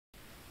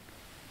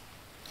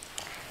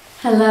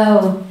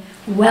Hello,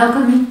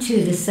 welcome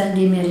to the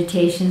Sunday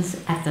meditations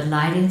at the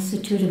Light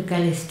Institute of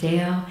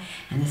Galisteo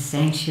and the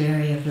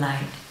Sanctuary of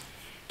Light.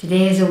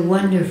 Today is a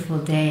wonderful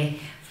day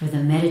for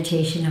the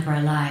meditation of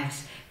our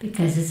lives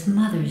because it's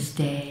Mother's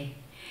Day.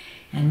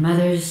 And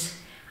mothers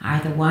are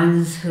the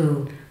ones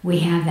who we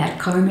have that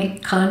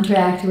karmic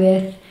contract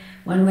with,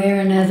 one way or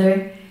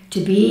another,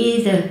 to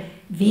be the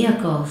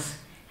vehicles,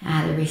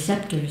 the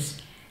receptors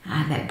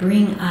that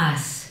bring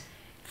us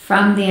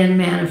from the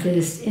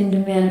unmanifest into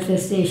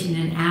manifestation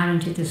and out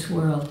into this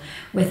world,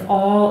 with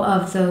all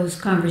of those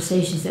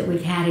conversations that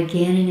we've had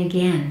again and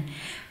again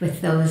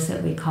with those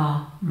that we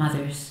call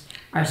mothers,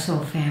 our soul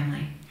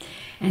family.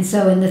 And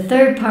so in the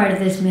third part of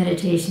this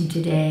meditation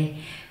today,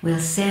 we'll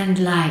send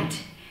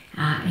light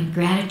and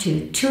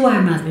gratitude to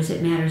our mothers.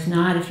 It matters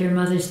not if your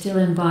mother's still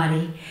in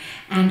body,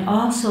 and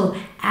also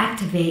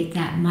activate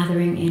that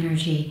mothering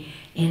energy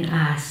in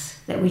us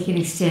that we can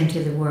extend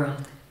to the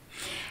world.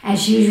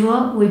 As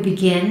usual, we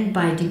begin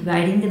by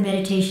dividing the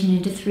meditation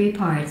into three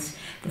parts.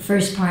 The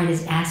first part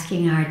is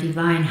asking our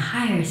divine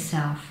higher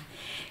self,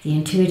 the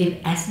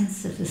intuitive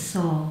essence of the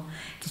soul,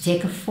 to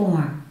take a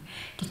form,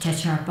 to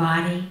touch our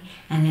body,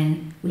 and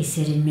then we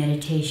sit in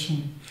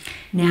meditation.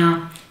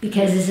 Now,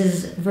 because this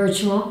is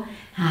virtual,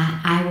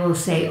 I will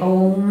say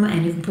Om,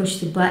 and you can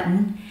push the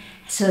button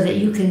so that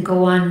you can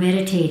go on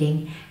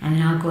meditating, and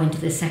then I'll go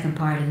into the second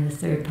part and the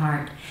third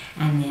part,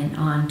 and then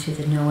on to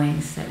the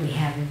knowings that we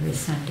have every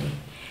Sunday.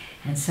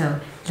 And so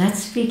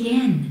let's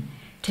begin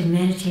to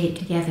meditate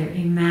together.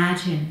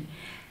 Imagine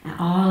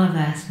all of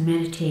us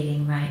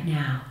meditating right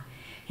now.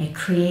 It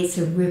creates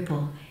a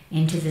ripple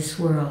into this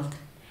world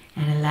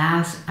and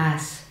allows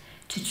us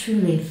to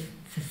truly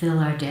fulfill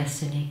our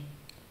destiny.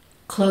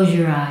 Close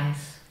your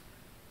eyes.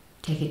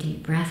 Take a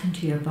deep breath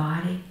into your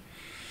body.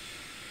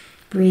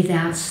 Breathe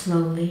out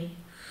slowly.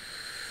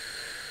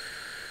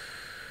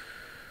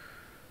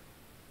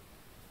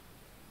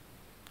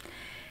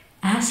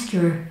 Ask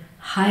your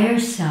higher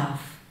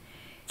self,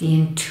 the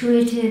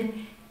intuitive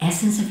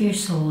essence of your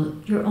soul,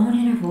 your own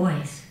inner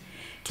voice,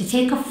 to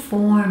take a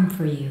form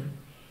for you,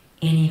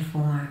 any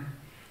form,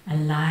 a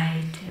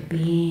light, a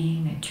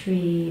being, a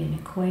tree, an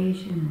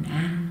equation, an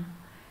animal.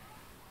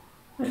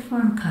 What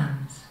form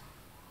comes?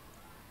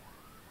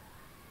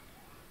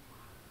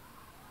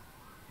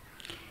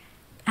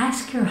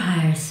 Ask your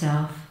higher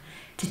self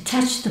to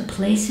touch the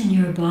place in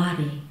your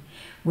body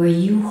where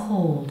you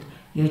hold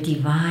your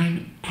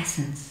divine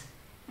essence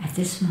at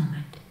this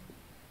moment,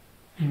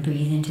 and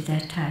breathe into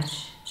that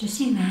touch. Just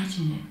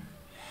imagine it.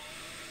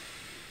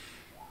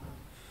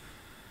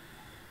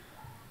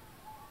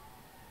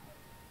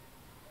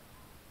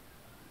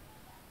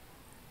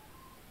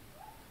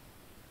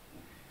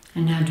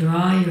 And now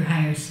draw your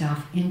higher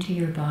self into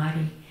your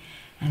body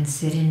and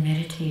sit in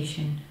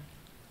meditation.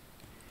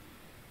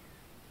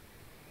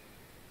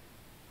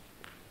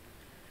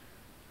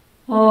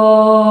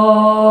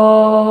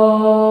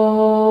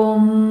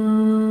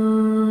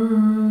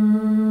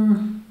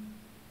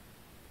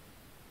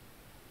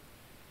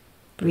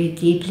 Breathe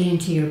deeply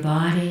into your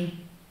body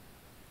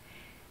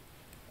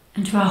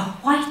and draw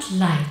white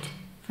light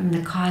from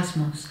the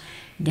cosmos,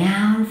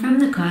 down from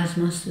the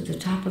cosmos to the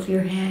top of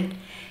your head,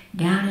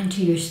 down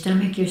into your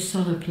stomach, your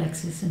solar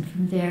plexus, and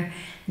from there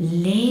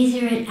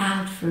laser it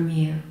out from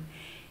you,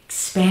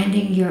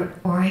 expanding your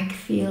auric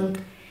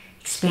field,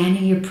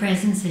 expanding your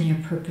presence and your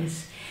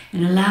purpose,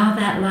 and allow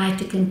that light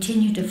to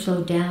continue to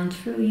flow down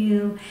through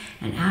you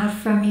and out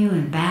from you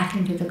and back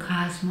into the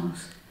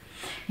cosmos.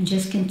 And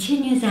just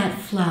continue that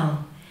flow.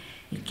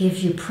 It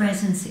gives you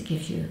presence, it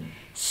gives you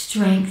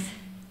strength,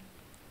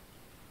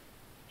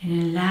 and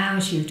it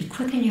allows you to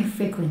quicken your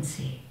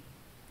frequency.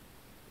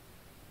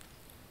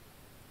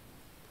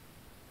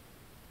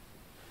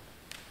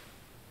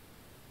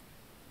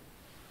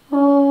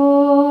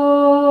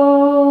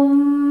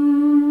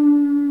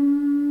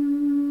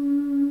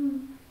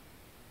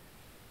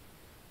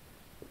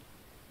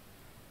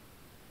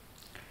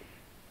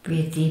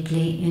 Breathe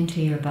deeply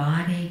into your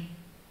body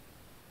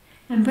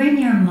and bring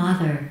your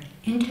mother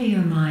into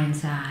your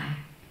mind's eye.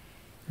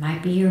 It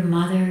might be your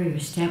mother,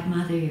 your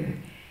stepmother,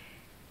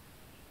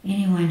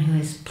 anyone who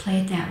has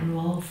played that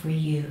role for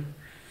you.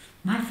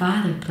 My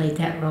father played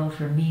that role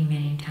for me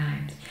many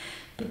times.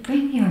 But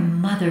bring your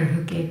mother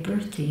who gave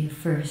birth to you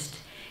first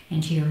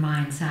into your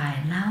mind's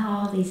eye. Allow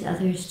all these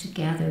others to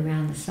gather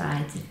around the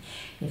sides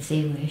if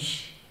they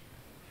wish.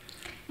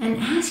 And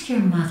ask your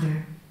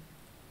mother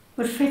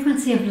what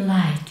frequency of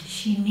light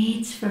she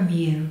needs from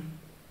you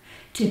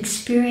to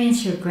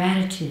experience your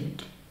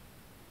gratitude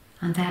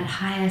on that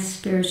highest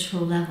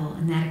spiritual level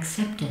and that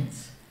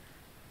acceptance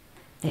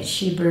that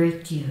she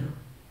birthed you.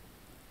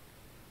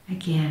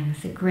 Again,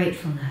 with the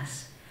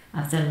gratefulness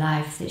of the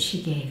life that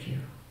she gave you.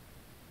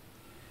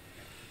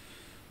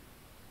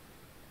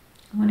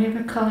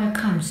 Whatever color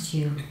comes to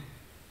you,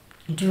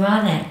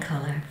 draw that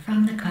color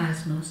from the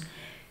cosmos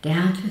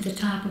down through the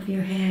top of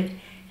your head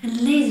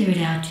and laser it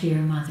out to your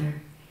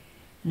mother.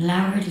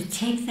 Allow her to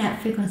take that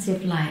frequency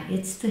of light.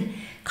 It's the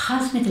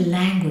cosmic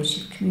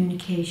language of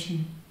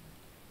communication.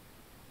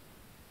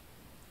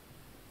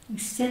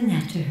 Extend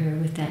that to her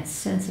with that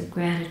sense of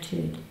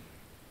gratitude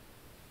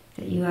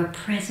that you are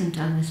present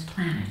on this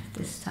planet at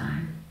this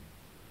time.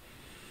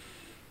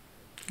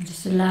 And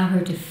just allow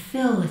her to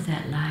fill with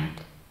that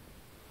light,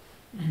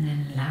 and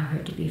then allow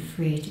her to be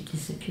free to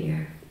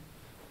disappear.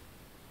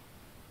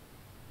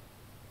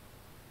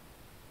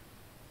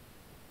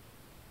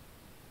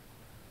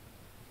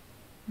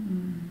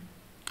 And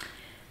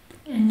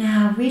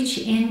now reach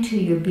into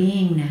your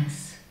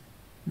beingness.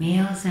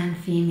 Males and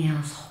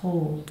females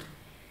hold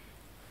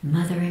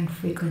mothering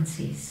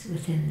frequencies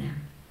within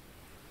them.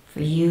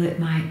 For you it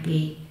might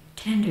be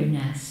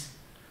tenderness,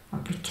 or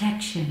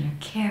protection, or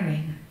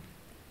caring,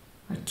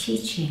 or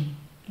teaching,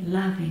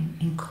 loving,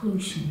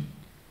 inclusion.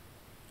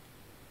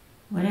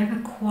 Whatever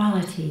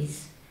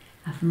qualities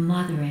of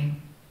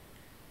mothering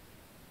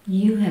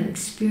you have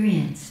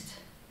experienced,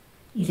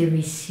 either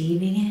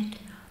receiving it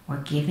or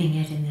giving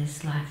it in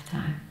this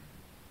lifetime.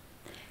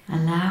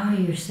 Allow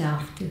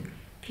yourself to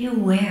be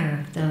aware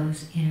of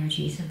those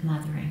energies of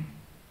mothering.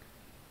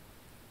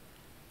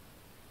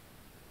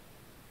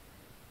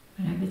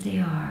 Whatever they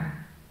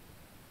are.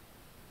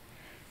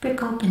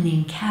 Break open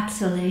the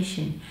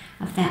encapsulation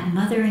of that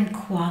mothering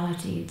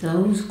quality,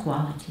 those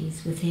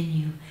qualities within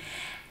you,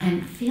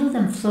 and feel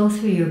them flow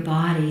through your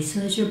body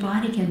so that your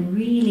body can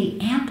really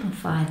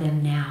amplify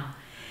them now.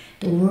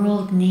 The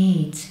world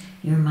needs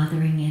your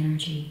mothering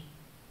energy.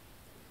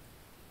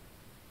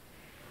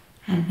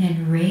 And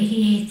then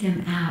radiate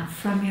them out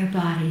from your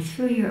body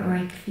through your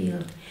auric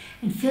field,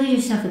 and feel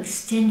yourself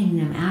extending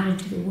them out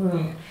into the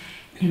world,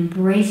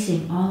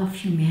 embracing all of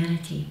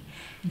humanity,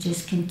 and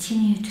just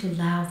continue to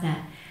allow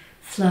that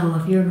flow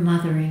of your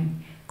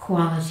mothering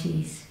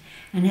qualities.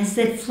 And as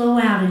they flow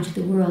out into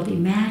the world,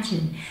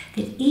 imagine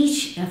that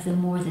each of the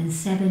more than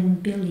 7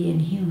 billion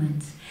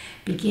humans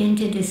begin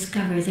to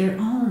discover their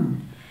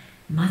own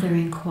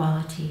mothering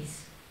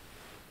qualities.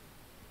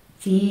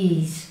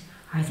 These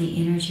are the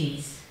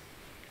energies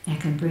that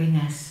can bring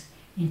us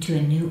into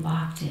a new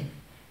octave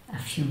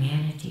of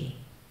humanity.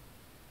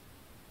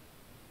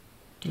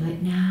 Do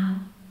it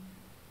now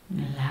and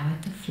allow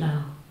it to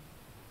flow.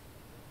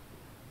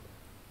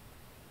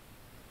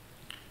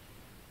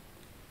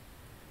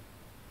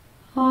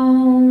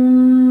 Om.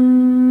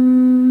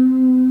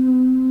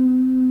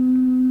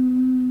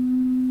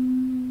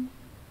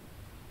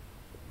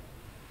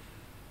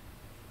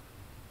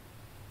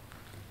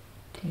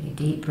 Take a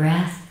deep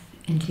breath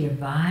into your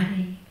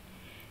body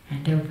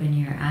and open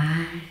your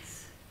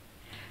eyes.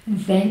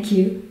 And thank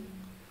you.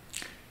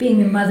 Being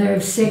the mother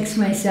of 6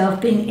 myself,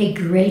 being a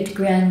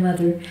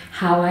great-grandmother,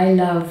 how I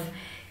love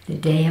the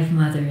Day of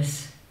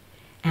Mothers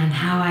and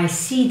how I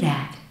see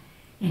that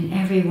in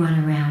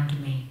everyone around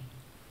me.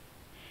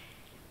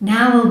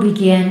 Now we'll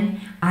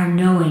begin our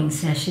knowing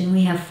session.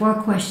 We have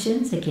 4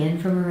 questions, again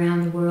from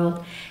around the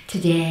world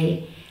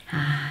today.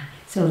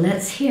 So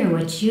let's hear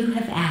what you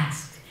have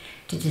asked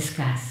to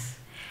discuss.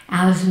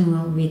 Allison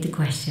will read the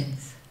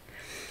questions.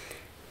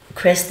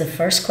 Chris, the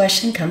first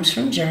question comes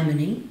from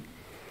Germany.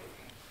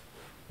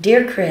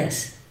 Dear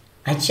Chris,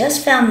 I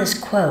just found this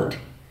quote,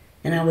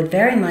 and I would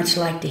very much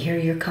like to hear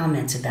your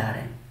comments about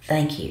it.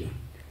 Thank you.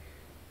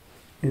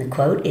 And the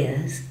quote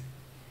is,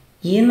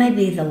 "You may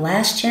be the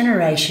last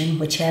generation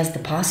which has the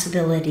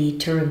possibility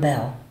to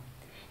rebel.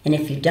 And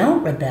if you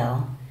don't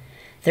rebel,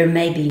 there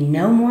may be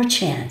no more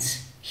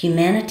chance.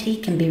 Humanity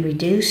can be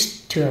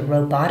reduced to a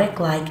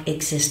robotic-like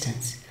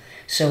existence.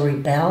 So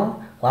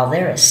rebel while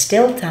there is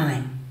still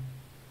time."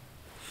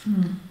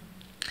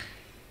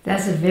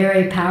 That's a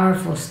very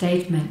powerful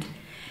statement,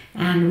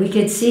 and we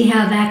could see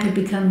how that could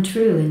become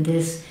true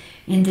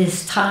in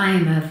this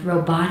time of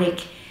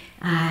robotic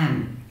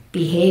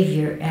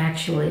behavior,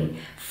 actually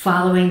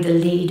following the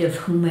lead of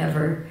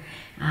whomever.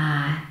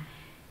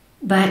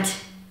 But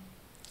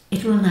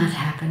it will not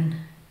happen,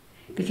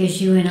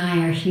 because you and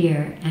I are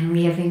here, and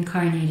we have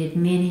incarnated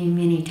many,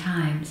 many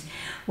times.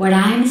 What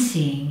I'm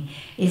seeing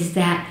is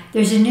that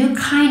there's a new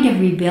kind of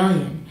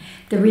rebellion.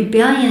 The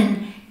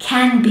rebellion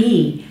can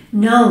be,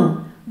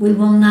 no, we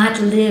will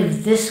not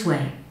live this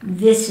way.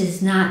 This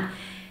is not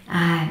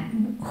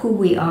who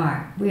we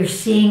are. We're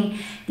seeing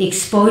the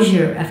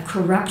exposure of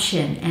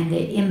corruption and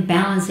the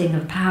imbalancing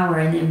of power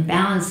and the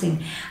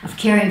imbalancing of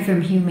caring for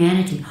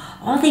humanity.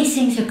 All these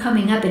things are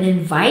coming up and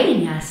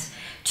inviting us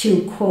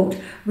to, quote,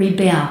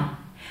 rebel.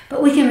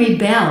 But we can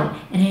rebel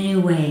in new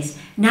ways,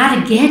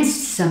 not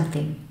against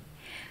something,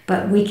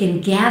 but we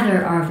can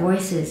gather our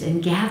voices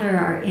and gather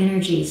our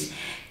energies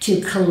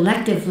to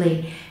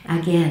collectively,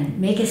 again,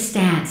 make a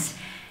stance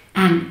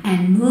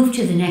and move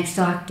to the next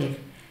octave.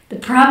 The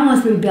problem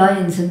with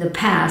rebellions in the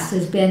past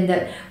has been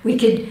that we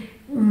could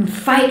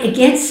fight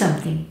against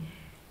something,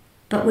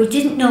 but we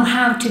didn't know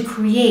how to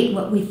create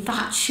what we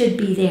thought should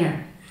be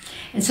there.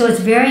 And so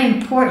it's very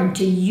important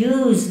to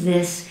use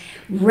this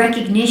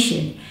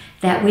recognition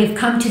that we've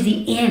come to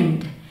the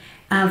end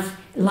of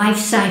life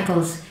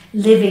cycles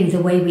living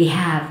the way we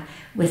have,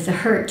 with the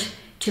hurt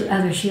to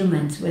other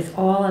humans, with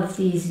all of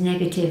these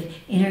negative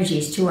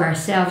energies to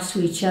ourselves,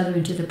 to each other,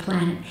 and to the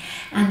planet.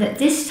 And that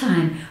this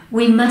time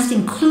we must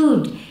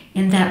include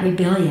in that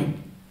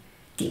rebellion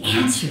the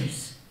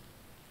answers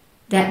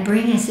that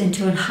bring us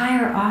into a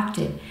higher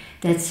octave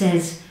that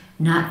says,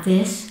 not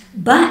this,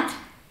 but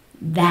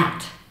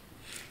that.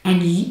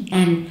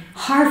 And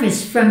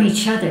harvest from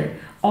each other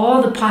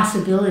all the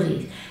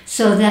possibilities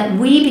so that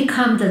we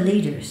become the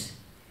leaders.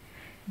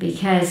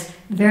 Because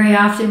very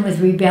often with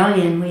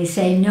rebellion we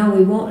say, no,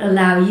 we won't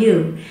allow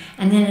you.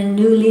 And then a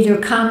new leader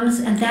comes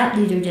and that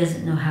leader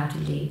doesn't know how to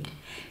lead.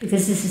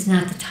 Because this is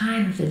not the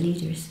time of the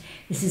leaders.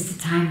 This is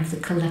the time of the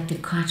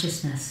collective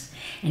consciousness.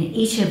 And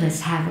each of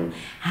us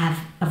have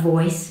a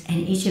voice, and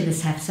each of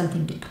us have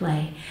something to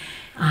play,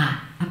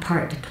 a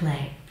part to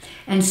play.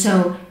 And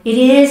so it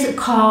is a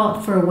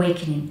call for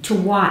awakening, to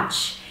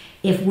watch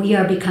if we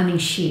are becoming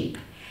sheep,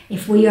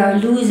 if we are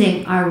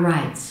losing our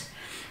rights.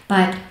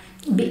 But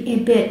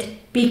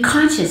be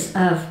conscious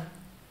of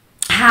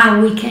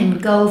how we can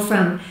go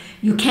from,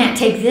 you can't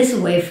take this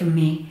away from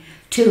me,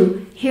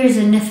 to here's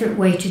a different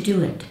way to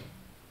do it.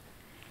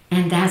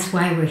 And that's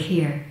why we're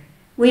here.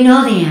 We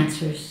know the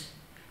answers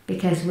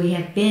because we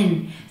have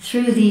been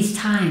through these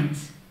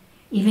times.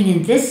 Even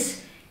in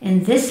this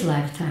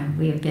lifetime,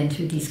 we have been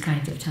through these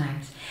kinds of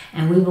times,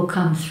 and we will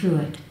come through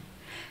it.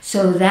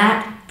 So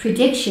that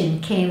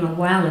prediction came a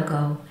while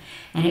ago,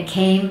 and it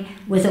came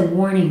with a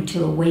warning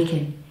to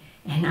awaken.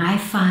 And I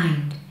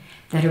find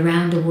that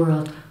around the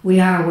world, we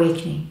are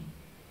awakening.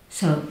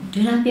 So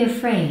do not be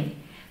afraid,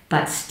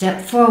 but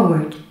step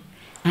forward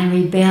and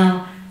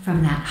rebel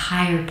from that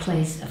higher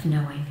place of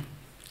knowing.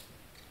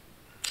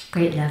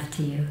 Great love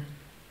to you.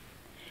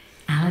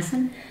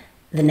 Allison?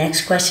 The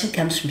next question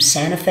comes from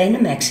Santa Fe, New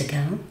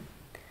Mexico.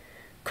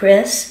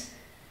 Chris,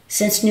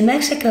 since New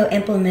Mexico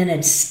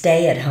implemented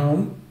stay at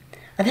home,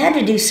 I've had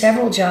to do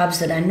several jobs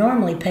that I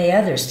normally pay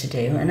others to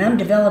do, and I'm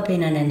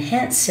developing an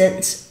enhanced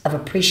sense of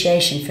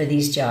appreciation for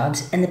these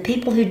jobs and the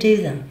people who do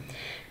them,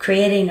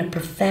 creating a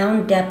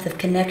profound depth of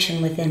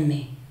connection within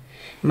me.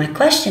 My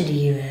question to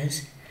you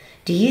is,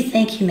 do you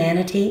think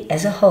humanity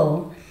as a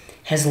whole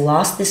has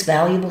lost this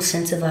valuable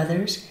sense of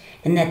others,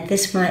 and that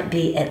this might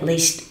be at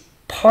least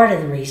part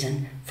of the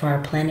reason for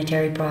our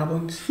planetary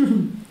problems?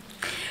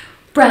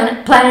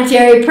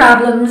 Planetary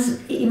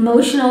problems,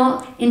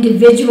 emotional,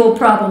 individual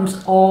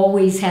problems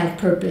always have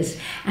purpose.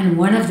 And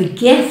one of the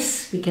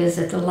gifts, because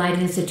at the Light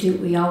Institute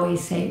we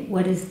always say,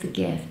 what is the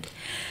gift?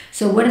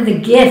 So one of the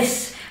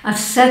gifts of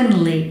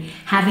suddenly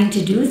having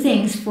to do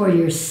things for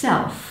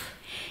yourself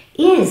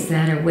is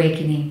that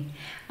awakening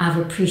of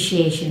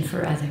appreciation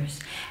for others.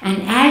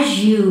 And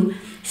as you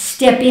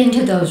step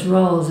into those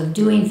roles of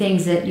doing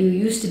things that you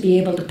used to be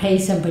able to pay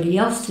somebody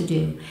else to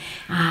do,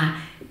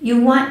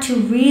 you want to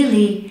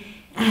really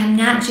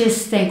not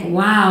just think,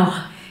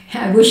 wow,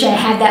 I wish I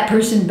had that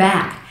person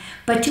back,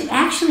 but to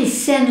actually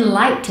send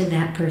light to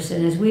that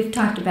person, as we've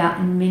talked about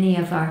in many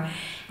of our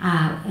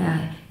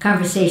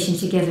conversations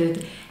together,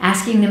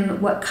 asking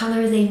them what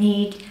color they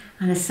need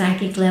on a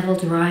psychic level,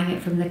 drawing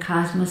it from the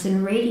cosmos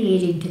and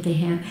radiating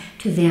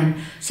to them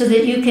so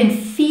that you can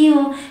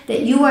feel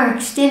that you are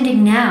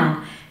extending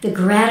now the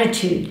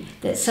gratitude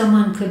that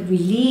someone could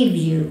relieve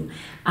you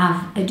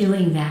of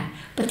doing that.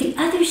 But the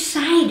other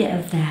side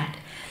of that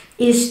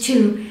is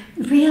to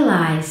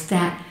realize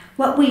that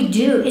what we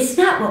do, it's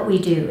not what we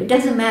do. It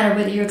doesn't matter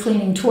whether you're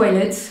cleaning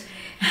toilets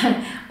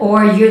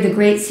or you're the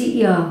great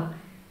CEO.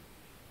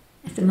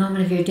 At the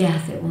moment of your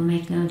death, it will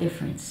make no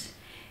difference.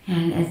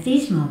 And at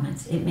these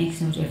moments, it makes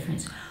no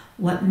difference.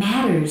 What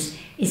matters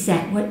is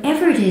that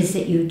whatever it is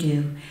that you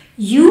do,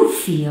 you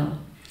feel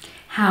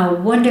how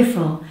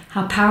wonderful,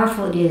 how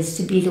powerful it is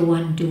to be the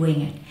one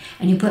doing it.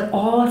 And you put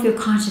all of your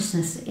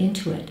consciousness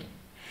into it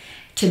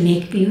to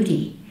make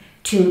beauty,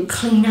 to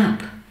clean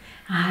up,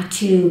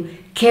 to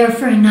care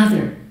for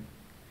another.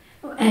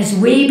 As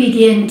we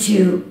begin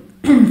to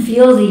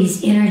feel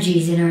these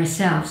energies in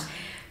ourselves,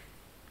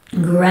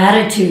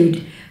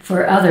 gratitude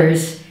for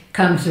others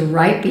comes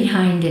right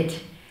behind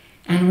it.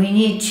 And we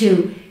need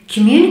to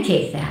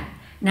communicate that,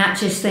 not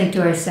just think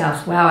to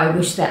ourselves, wow, I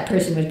wish that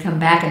person would come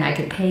back and I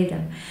could pay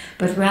them.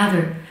 But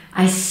rather,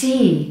 I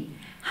see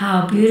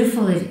how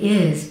beautiful it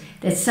is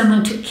that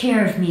someone took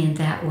care of me in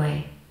that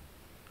way,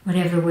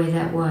 whatever way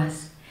that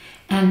was.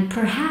 And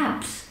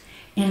perhaps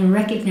in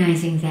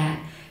recognizing that,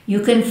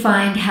 you can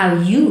find how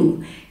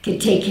you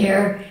could take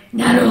care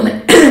not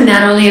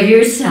only of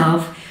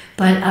yourself,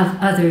 but of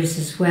others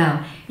as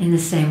well in the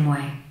same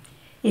way.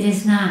 It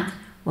is not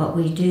what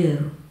we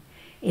do.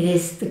 It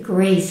is the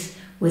grace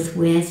with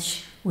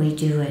which we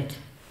do it.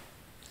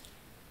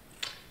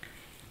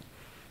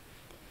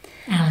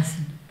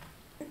 Allison.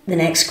 The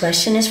next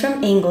question is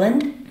from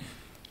England.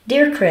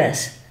 Dear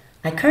Chris,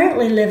 I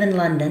currently live in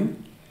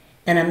London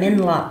and I'm in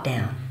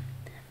lockdown.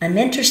 I'm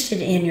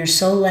interested in your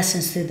soul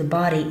lessons through the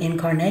body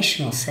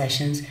incarnational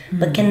sessions,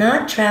 but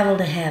cannot travel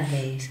to have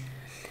these.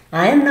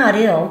 I am not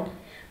ill,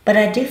 but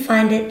I do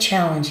find it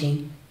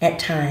challenging at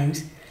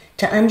times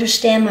to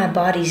understand my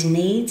body's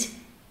needs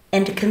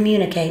and to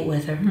communicate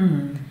with her.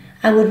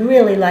 I would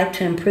really like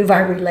to improve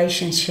our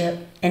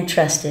relationship and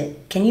trust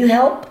it. Can you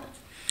help?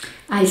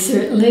 I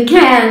certainly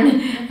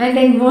can. I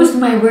think most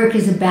of my work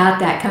is about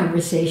that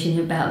conversation,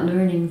 about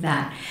learning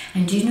that.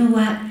 And do you know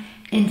what?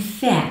 In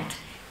fact,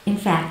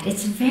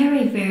 it's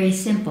very, very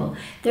simple.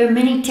 There are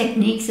many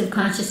techniques of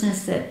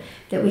consciousness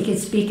that we could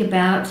speak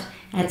about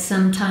at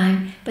some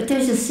time, but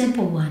there's a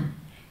simple one.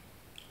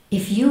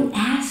 If you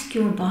ask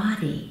your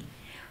body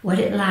what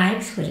it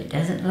likes, what it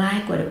doesn't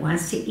like, what it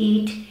wants to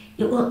eat,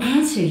 it will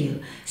answer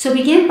you. So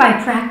begin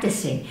by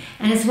practicing.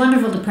 And it's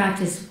wonderful to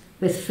practice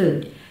with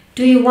food.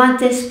 Do you want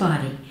this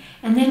body?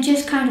 And then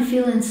just kind of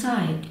feel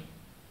inside.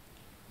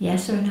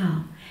 Yes or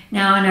no?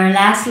 Now, in our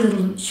last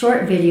little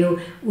short video,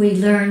 we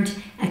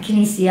learned a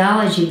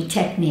kinesiology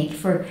technique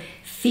for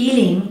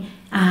feeling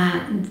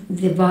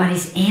the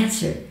body's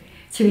answer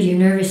through your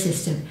nervous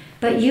system.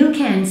 But you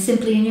can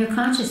simply in your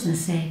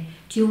consciousness say,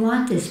 do you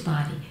want this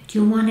body? Do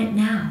you want it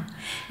now?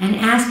 And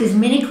ask as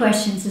many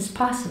questions as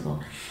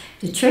possible.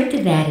 The trick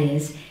to that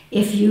is,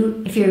 if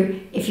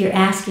you're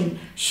asking,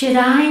 should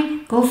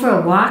I go for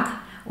a walk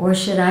or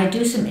should I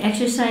do some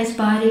exercise,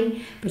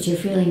 body? But you're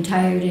feeling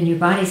tired and your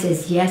body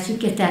says yes, you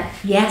get that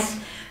yes,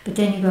 but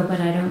then you go,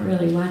 but I don't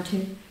really want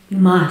to. You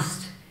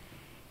must.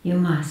 You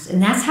must.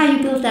 And that's how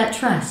you build that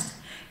trust.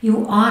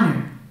 You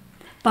honor.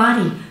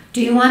 Body,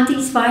 do you want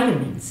these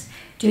vitamins?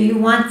 Do you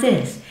want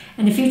this?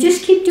 And if you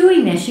just keep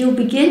doing this, you'll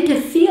begin to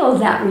feel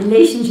that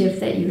relationship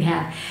that you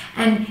have.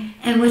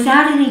 And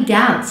without any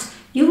doubts,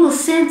 you will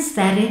sense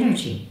that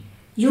energy.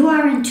 You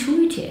are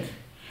intuitive.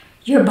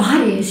 Your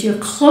body is your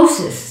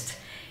closest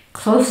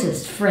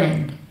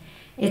friend.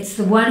 It's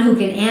the one who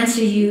can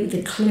answer you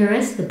the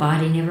clearest, the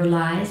body never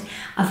lies,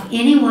 of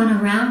anyone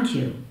around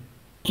you.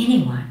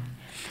 Anyone.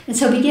 And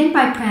so begin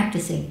by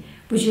practicing.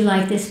 Would you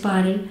like this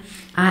body?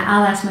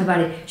 I'll ask my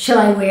body, shall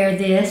I wear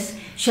this?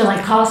 Shall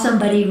I call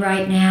somebody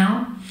right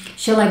now?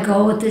 Shall I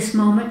go at this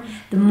moment?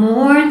 The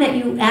more that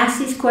you ask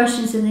these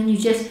questions and then you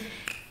just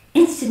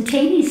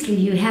instantaneously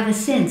you have a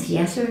sense,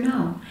 yes or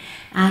no,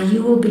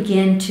 you will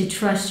begin to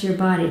trust your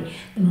body.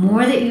 The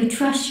more that you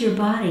trust your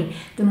body,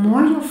 the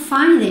more you'll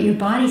find that your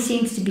body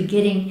seems to be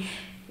getting,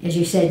 as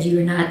you said,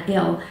 you're not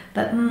ill,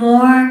 but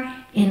more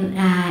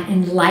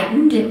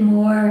enlightened and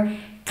more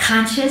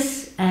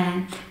conscious,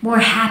 more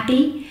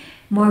happy,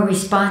 more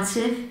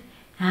responsive,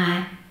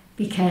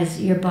 because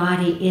your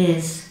body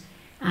is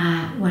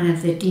one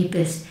of the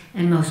deepest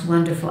and most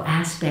wonderful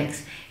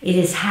aspects. It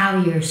is how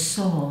your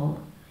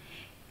soul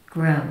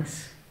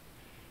grows.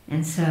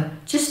 And so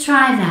just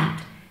try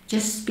that.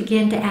 Just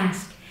begin to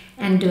ask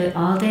and do it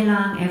all day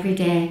long, every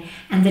day,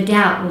 and the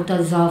doubt will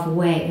dissolve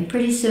away. And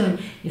pretty soon,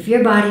 if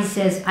your body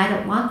says, I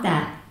don't want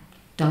that,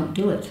 don't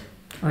do it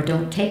or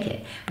don't take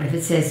it. But if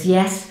it says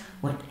yes,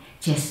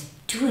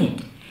 just do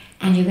it.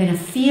 And you're going to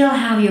feel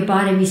how your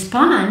body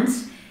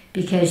responds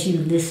because you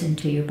listen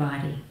to your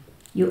body.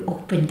 You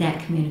opened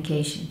that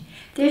communication.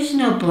 There's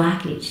no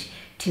blockage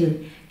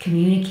to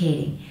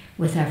communicating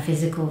with our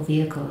physical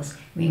vehicles.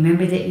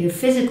 Remember that your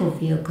physical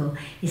vehicle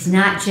is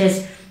not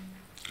just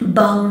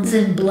bones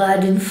and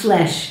blood and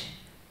flesh.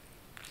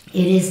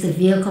 It is the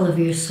vehicle of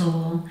your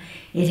soul.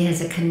 It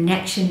has a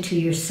connection to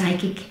your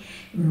psychic,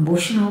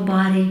 emotional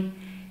body,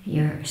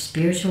 your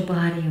spiritual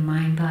body, your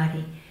mind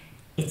body.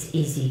 It's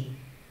easy.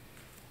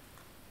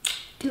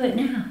 Do it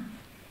now.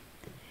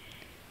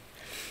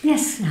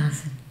 Yes,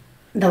 Allison.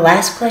 The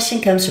last question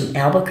comes from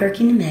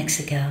Albuquerque, New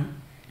Mexico.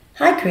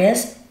 Hi,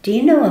 Chris. Do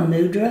you know a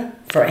mudra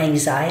for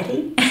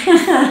anxiety?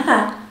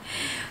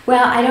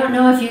 Well, I don't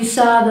know if you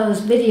saw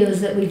those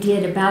videos that we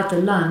did about the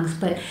lungs,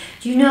 but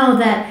do you know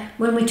that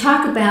when we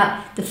talk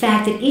about the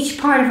fact that each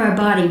part of our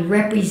body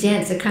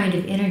represents a kind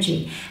of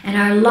energy, and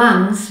our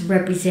lungs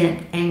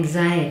represent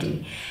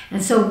anxiety.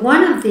 And so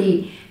one of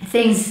the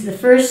things, the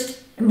first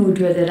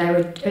mudra that I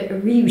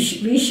would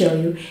re-show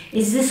you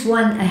is this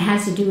one that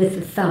has to do with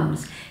the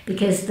thumbs,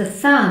 because the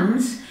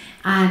thumbs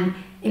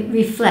it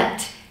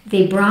reflect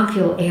the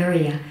bronchial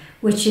area,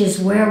 which is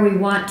where we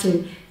want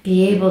to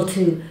be able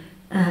to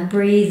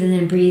breathe and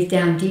then breathe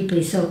down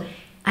deeply. So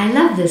I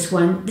love this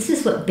one. This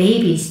is what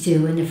babies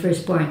do when they're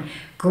first born.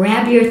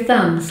 Grab your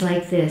thumbs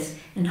like this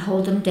and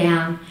hold them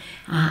down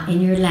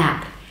in your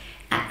lap.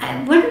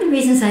 One of the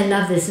reasons I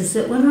love this is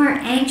that when we're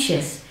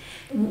anxious,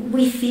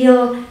 we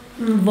feel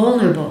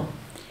vulnerable.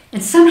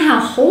 And somehow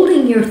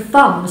holding your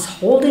thumbs,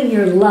 holding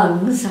your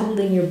lungs,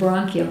 holding your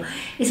bronchial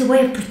is a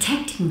way of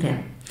protecting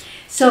them.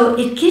 So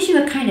it gives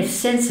you a kind of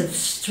sense of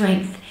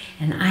strength,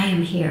 and I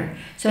am here.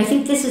 So I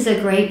think this is a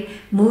great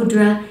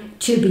mudra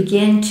to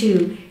begin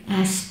to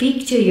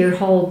speak to your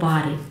whole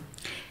body.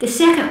 The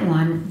second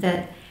one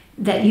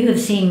that you have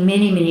seen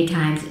many, many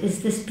times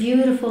is this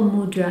beautiful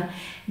mudra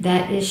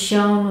that is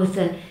shown in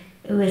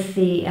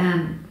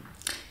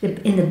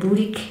the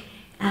Buddhic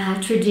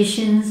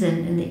traditions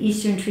and in the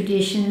Eastern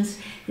traditions.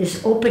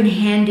 This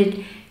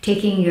open-handed,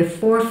 taking your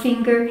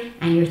forefinger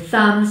and your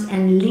thumbs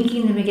and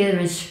linking them together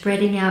and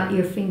spreading out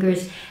your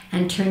fingers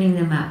and turning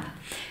them up.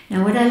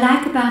 Now what I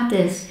like about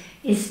this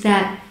is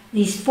that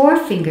these four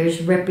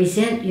fingers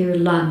represent your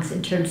lungs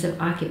in terms of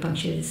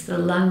acupuncture. It's the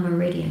lung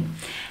meridian.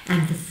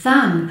 And the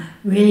thumb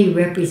really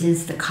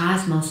represents the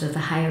cosmos or the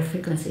higher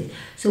frequencies.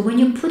 So when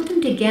you put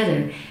them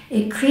together,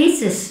 it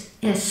creates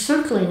a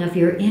circling of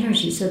your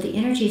energy, so the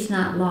energy is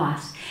not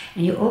lost.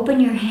 And you open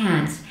your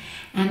hands.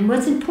 And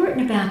what's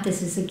important about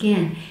this is,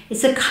 again,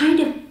 it's a kind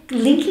of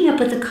linking up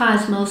with the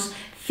cosmos,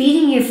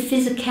 feeding your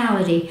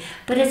physicality,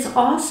 but it's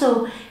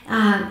also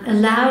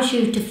allows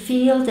you to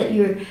feel that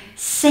you're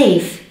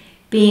safe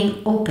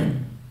being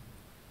open.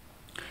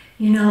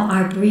 You know,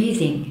 our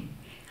breathing.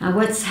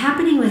 What's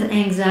happening with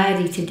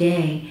anxiety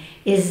today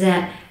is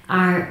that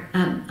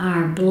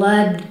our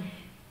blood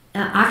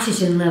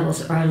oxygen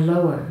levels are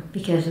lower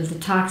because of the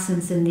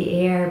toxins in the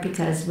air,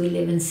 because we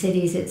live in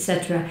cities,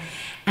 etc.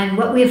 And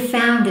what we have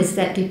found is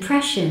that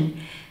depression,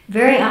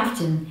 very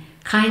often,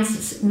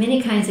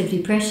 many kinds of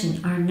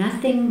depression are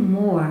nothing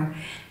more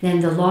than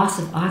the loss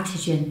of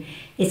oxygen.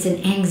 It's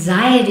an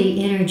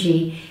anxiety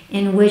energy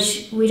in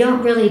which we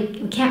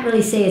can't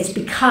really say it's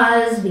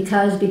because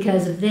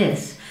of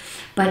this,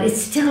 but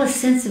it's still a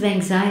sense of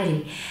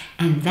anxiety.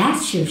 And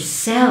that's your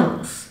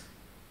cells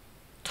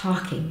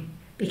talking,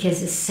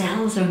 because the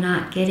cells are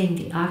not getting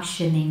the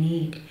oxygen they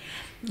need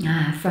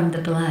from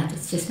the blood.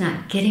 It's just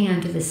not getting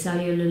onto the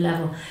cellular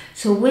level.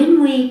 So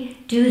when we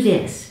do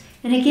this,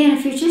 and again,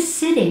 if you're just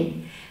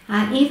sitting,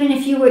 even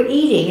if you were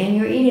eating and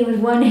you're eating with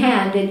one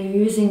hand and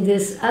you're using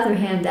this other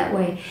hand that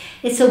way,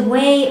 it's a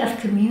way of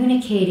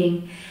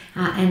communicating.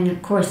 And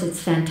of course,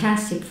 it's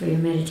fantastic for your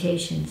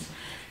meditations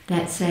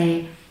that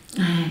say,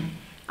 I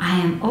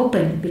am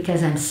open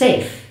because I'm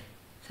safe.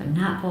 So I'm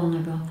not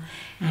vulnerable.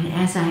 And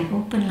as I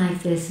open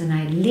like this and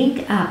I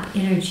link up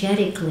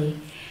energetically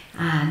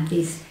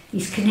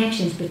these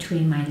connections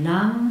between my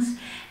lungs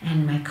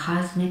and my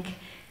cosmic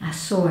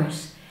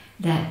source,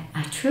 that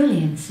I truly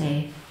am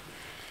safe.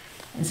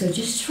 And so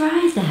just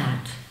try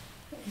that.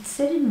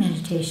 Sit in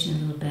meditation a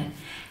little bit.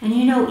 And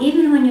you know,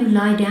 even when you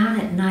lie down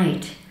at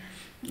night,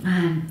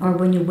 or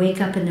when you wake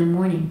up in the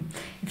morning,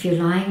 if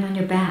you're lying on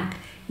your back,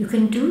 you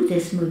can do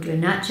this mudra,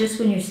 not just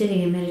when you're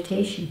sitting in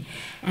meditation.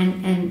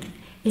 And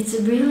it's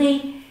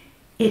really,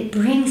 it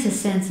brings a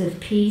sense of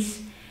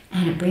peace,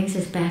 and it brings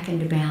us back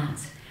into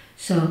balance.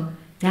 So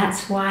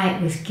that's why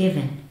it was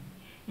given.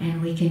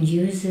 And we can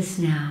use this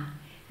now.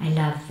 I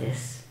love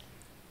this.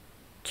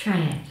 Try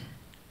it.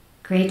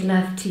 Great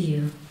love to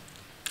you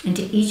and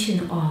to each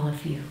and all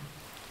of you.